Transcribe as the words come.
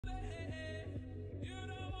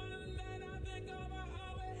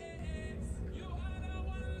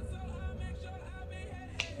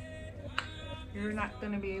You're not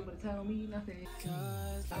gonna be able to tell me nothing.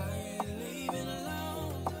 'Cause I ain't leaving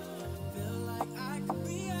alone. Feel like I could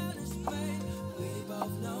be honest, babe. We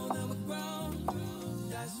both know that we're grown.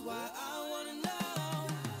 That's why I wanna know.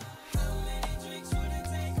 How many drinks would it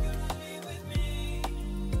take you to be with me?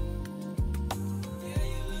 Yeah,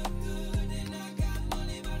 you look good and I got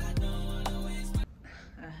money, but I don't wanna waste my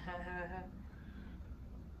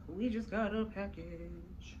We just got a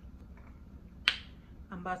package.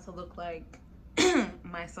 I'm about to look like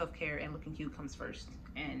my self-care and looking cute comes first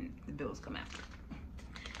and the bills come after.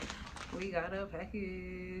 We got a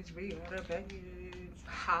package. We got a package.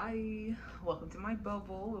 Hi, welcome to my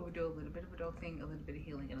bubble where we do a little bit of adulting, a little bit of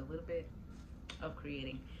healing, and a little bit of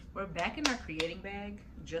creating. We're back in our creating bag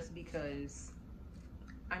just because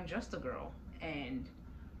I'm just a girl and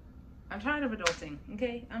I'm tired of adulting.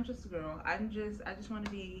 Okay, I'm just a girl. I just want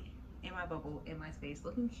to be in my bubble, in my space,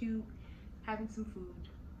 looking cute, having some food,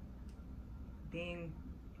 being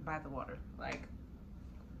by the water. Like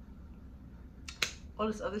all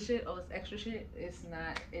this other shit, all this extra shit, it's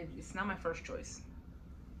not my first choice.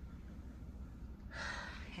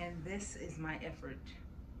 And this is my effort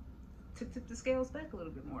to tip the scales back a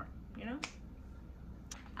little bit more, you know?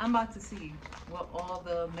 I'm about to see what all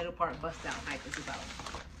the middle part bust down hype is about,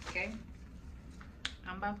 okay?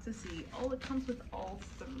 I'm about to see. Oh, it comes with all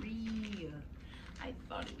three. I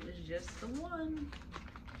thought it was just the one,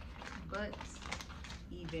 but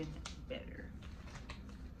even better.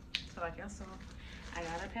 So like y'all saw, I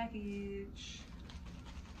got a package.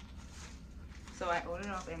 So I ordered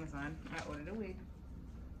it off Amazon. I ordered a wig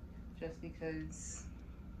just because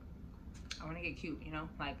I want to get cute, you know?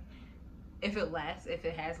 Like, if it lasts, if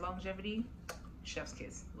it has longevity, chef's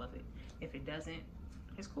kiss, love it. If it doesn't,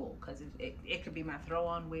 it's cool, because it could be my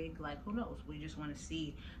throw-on wig. Like, who knows? We just want to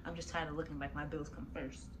see. I'm just tired of looking like my bills come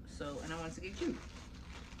first. So, and I want to get cute.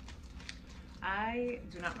 I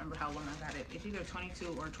do not remember how long I got it. It's either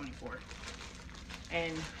 22 or 24.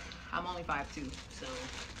 And I'm only 5'2", so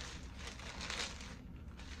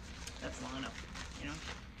that's long enough, you know?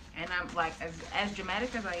 And I'm like, as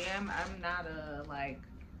dramatic as I am, I'm not a, like,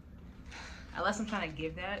 unless I'm trying to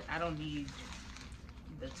give that, I don't need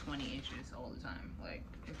the 20 inches all the time. Like,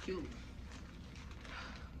 a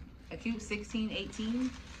cute 16,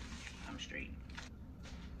 18, I'm straight.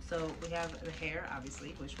 So we have the hair,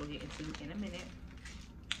 obviously, which we'll get into in a minute.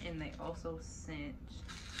 And they also sent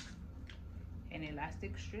an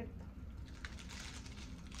elastic strip,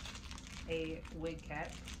 a wig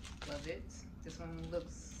cap, love it. This one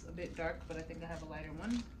looks a bit dark, but I think I have a lighter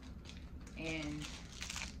one. And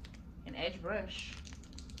an edge brush,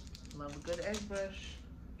 love a good edge brush.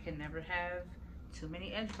 Can never have too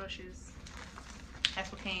many edge brushes.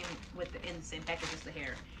 That's what came with in the same package as the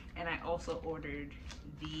hair. And I also ordered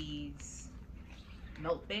these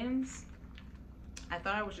melt bands. I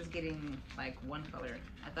thought I was just getting like one color.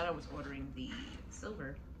 I thought I was ordering the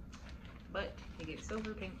silver, but you get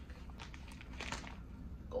silver, pink,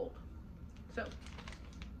 gold. So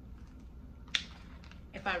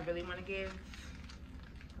if I really want to give,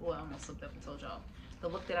 well, I almost slipped up and told y'all the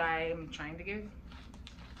look that I'm trying to give,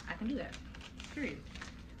 I can do that, period.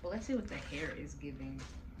 Well, let's see what the hair is giving.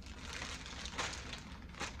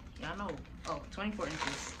 Y'all know, oh, 24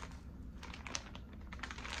 inches.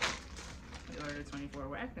 We ordered 24,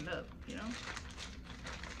 we're acting up, you know?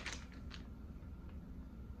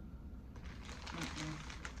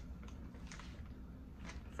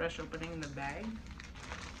 Fresh opening the bag,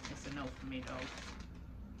 it's a no for me, dog.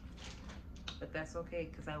 But that's okay,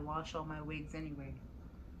 because I wash all my wigs anyway.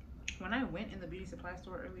 When I went in the beauty supply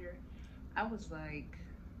store earlier, I was like,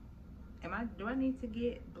 do I need to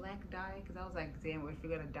get black dye? Because I was like, damn, if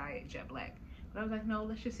you're gonna dye it jet black. But I was like, no,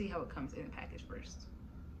 let's just see how it comes in the package first.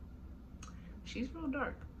 She's real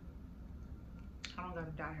dark. I don't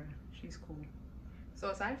gotta dye her. She's cool. So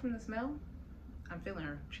aside from the smell, I'm feeling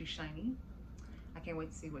her. She's shiny. I can't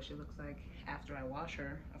wait to see what she looks like after I wash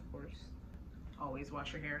her, of course. Always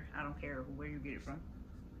wash your hair. I don't care where you get it from.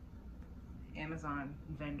 Amazon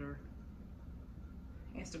vendor,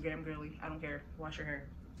 Instagram girly, I don't care. Wash your hair.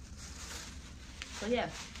 So yeah,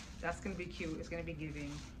 that's gonna be cute. It's gonna be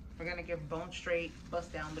giving. We're gonna give bone straight,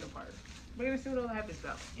 bust down middle part. We're gonna see what all that happens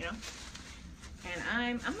about, you know?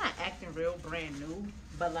 And I'm not acting real brand new,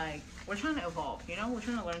 but like, we're trying to evolve, you know? We're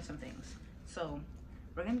trying to learn some things. So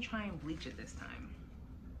we're gonna try and bleach it this time,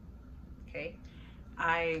 okay?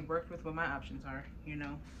 I worked with what my options are, you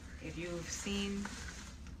know? If you've seen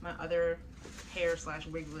my other hair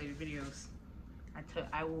 / wig related videos,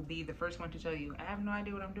 I will be the first one to tell you, I have no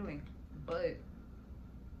idea what I'm doing, but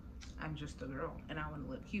I'm just a girl and I want to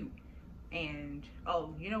look cute. And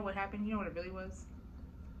oh, you know what happened? You know what it really was?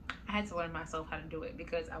 I had to learn myself how to do it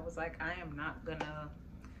because I was like, I am not gonna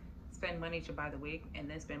spend money to buy the wig and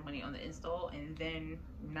then spend money on the install and then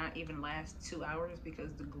not even last 2 hours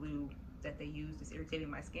because the glue that they use is irritating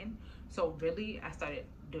my skin. So really, I started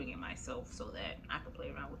doing it myself so that I could play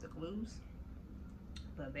around with the glues.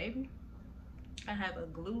 But baby, I have a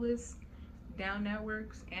glueless down that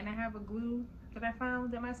works, and I have a glue that I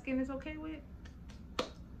found that my skin is okay with.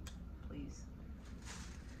 Please,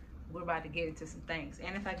 we're about to get into some things.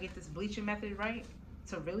 And if I get this bleaching method right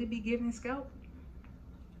to really be giving scalp,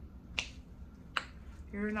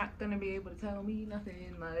 you're not gonna be able to tell me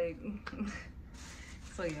nothing. Like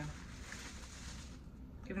so yeah,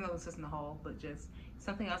 even though this isn't a haul, but just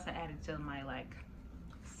something else I added to my like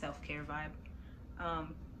self-care vibe.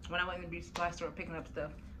 When I went in the beauty supply store picking up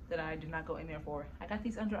stuff that I did not go in there for, I got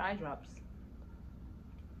these under eye drops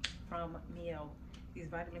from Yall. These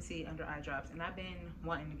vitamin C under eye drops, and I've been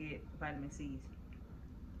wanting to get vitamin C's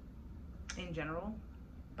in general,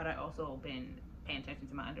 but I also been paying attention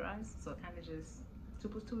to my under eyes, so it kind of just 2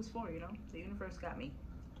 + 2 is 4, you know. The universe got me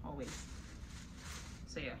always.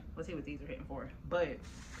 So yeah, let's see what these are hitting for. But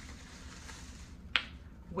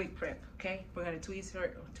wig prep, okay? We're gonna tweeze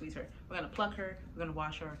her. We're gonna pluck her. We're gonna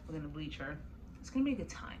wash her. We're gonna bleach her. It's gonna be a good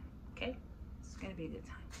time, okay? It's gonna be a good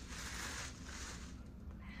time.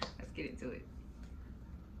 Let's get into it.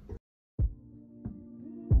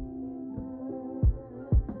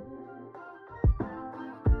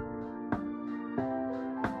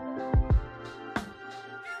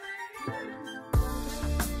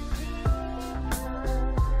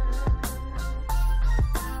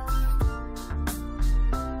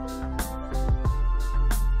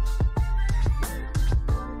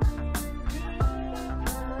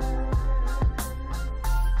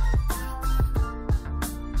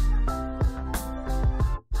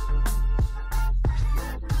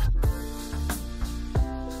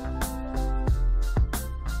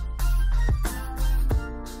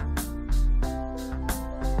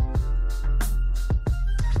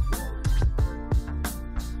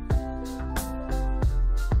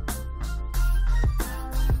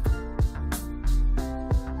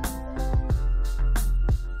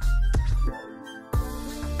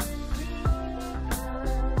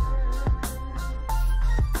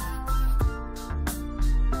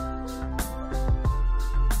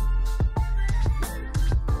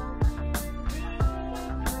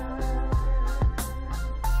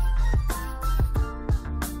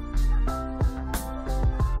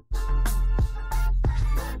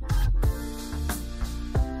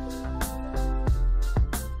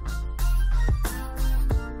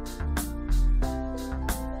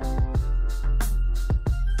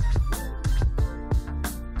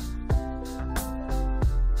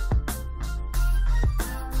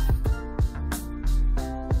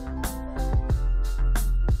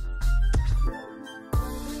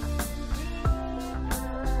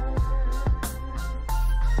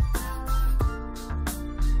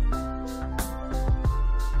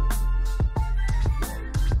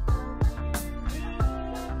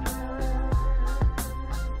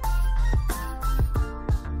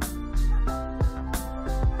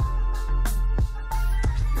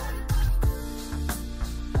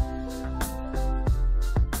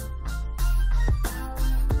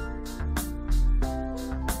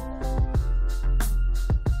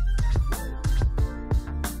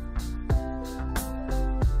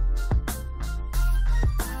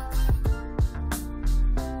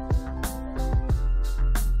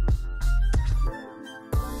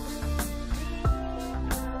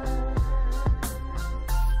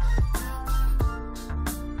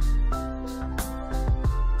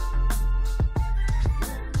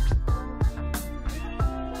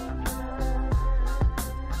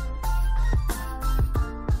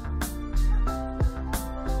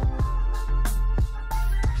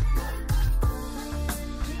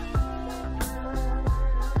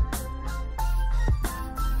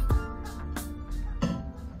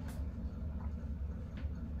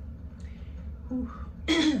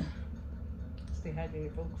 Stay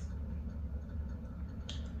hydrated, folks.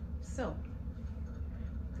 So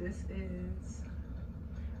this is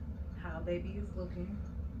how baby is looking.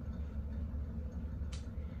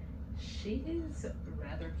 She is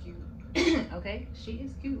rather cute. Okay, she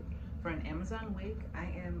is cute. For an Amazon wig, I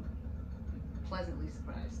am pleasantly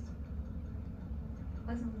surprised.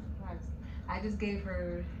 Pleasantly surprised. I just gave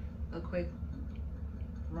her a quick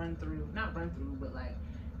run through, not run through, but like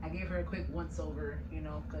I gave her a quick once over, you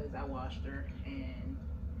know, because I washed her and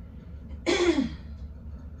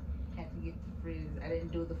had to get the frizz. I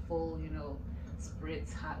didn't do the full, you know,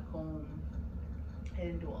 spritz, hot comb. I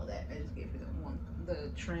didn't do all that. I just gave her the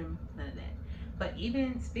trim, none of that. But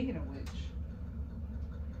even speaking of which,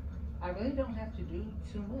 I really don't have to do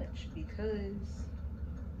too much because,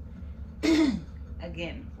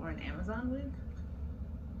 again, for an Amazon wig,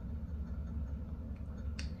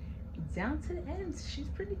 down to the ends, she's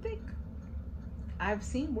pretty thick. I've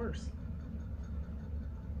seen worse.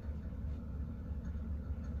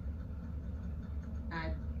 I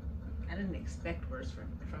didn't expect worse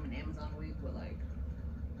from an Amazon wig, but like,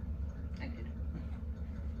 I did.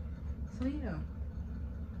 So yeah,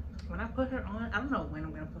 when I put her on, I don't know when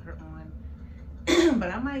I'm gonna put her on,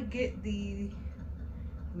 but I might get the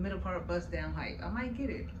middle part bust down height. I might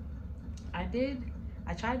get it.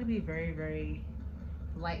 I tried to be very, very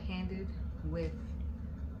light-handed with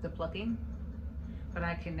the plucking, but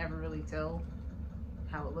I can never really tell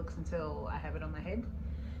how it looks until I have it on my head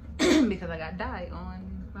because I got dye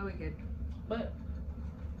on my wig head. But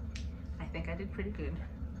I think I did pretty good,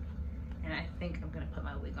 and I think I'm gonna put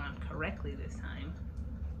my wig on correctly this time,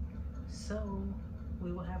 so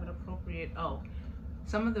we will have an appropriate. Oh,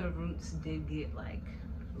 some of the roots did get like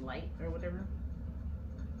light or whatever.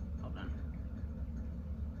 Hold on.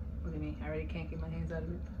 Look at me. I already can't get my hands out of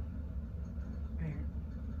it. Right here.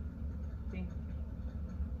 See?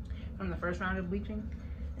 From the first round of bleaching.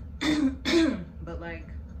 But like,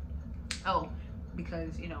 oh,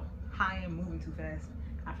 because you know, high and moving too fast,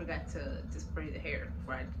 I forgot to spray the hair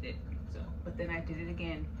before I did it. So, but then I did it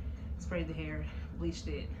again, sprayed the hair, bleached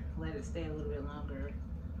it, let it stay a little bit longer,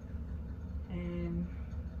 and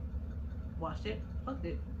washed it, plucked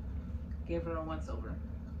it, gave her a once over.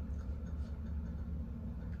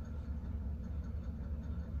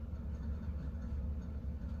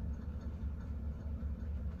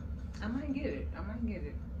 I might get it. I might get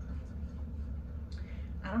it.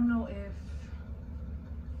 I don't know if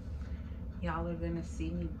y'all are gonna see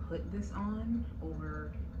me put this on,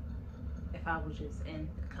 or if I will just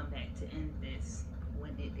come back to end this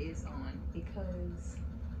when it is on, because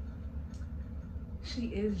she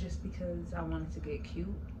is just because I wanted to get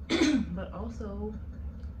cute. But also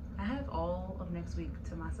I have all of next week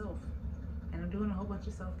to myself, and I'm doing a whole bunch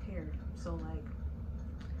of self-care. So like,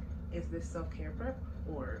 is this self-care prep,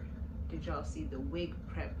 or did y'all see the wig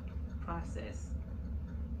prep process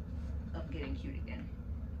of getting cute again?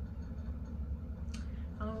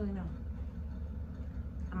 I don't really know.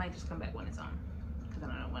 I might just come back when it's on, because I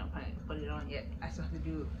don't know when I'm planning to put it on yet. I still have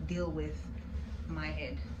to deal with my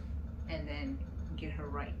head and then get her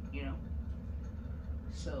right, you know.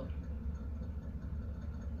 So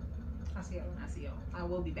I'll see y'all when I see y'all. I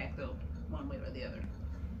will be back though, one way or the other.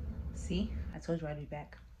 See, I told you I'd be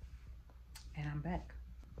back, and I'm back.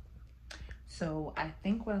 So I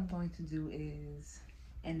think what I'm going to do is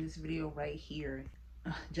end this video right here,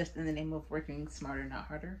 just in the name of working smarter, not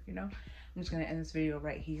harder, you know. I'm just gonna end this video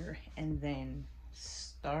right here and then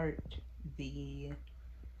start the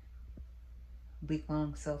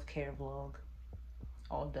week-long self-care vlog,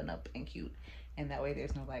 all done up and cute, and that way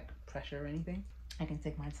there's no like pressure or anything. I can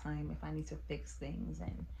take my time if I need to fix things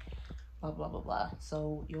and blah blah blah blah.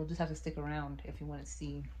 So you'll just have to stick around if you want to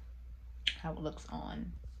see how it looks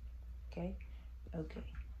on. Okay.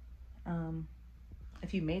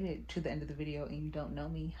 If you made it to the end of the video and you don't know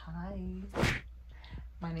me, hi,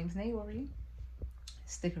 my name's Naori.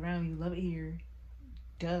 Stick around, you love it here.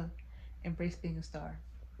 Duh. Embrace being a star.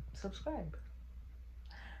 Subscribe.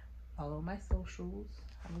 Follow my socials.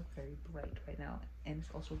 I look very bright right now, and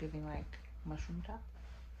it's also giving like mushroom top.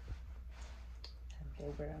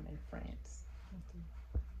 Okay, where I'm in France.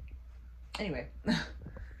 Anyway,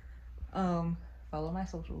 follow my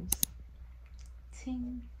socials.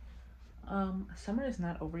 Ting. Summer is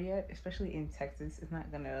not over yet, especially in Texas. It's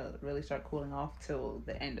not gonna really start cooling off till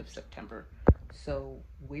the end of September, so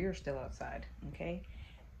we're still outside. Okay,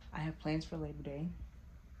 I have plans for Labor Day.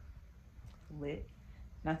 Lit.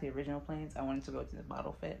 Not the original plans. I wanted to go to the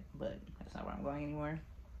bottle fit, but that's not where I'm going anymore.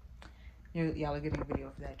 Y'all are getting a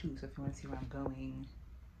video for that too, so if you want to see where I'm going,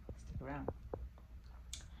 stick around.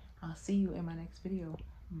 I'll see you in my next video.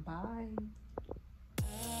 Bye.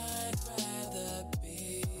 I'd rather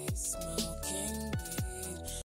be smoking weed.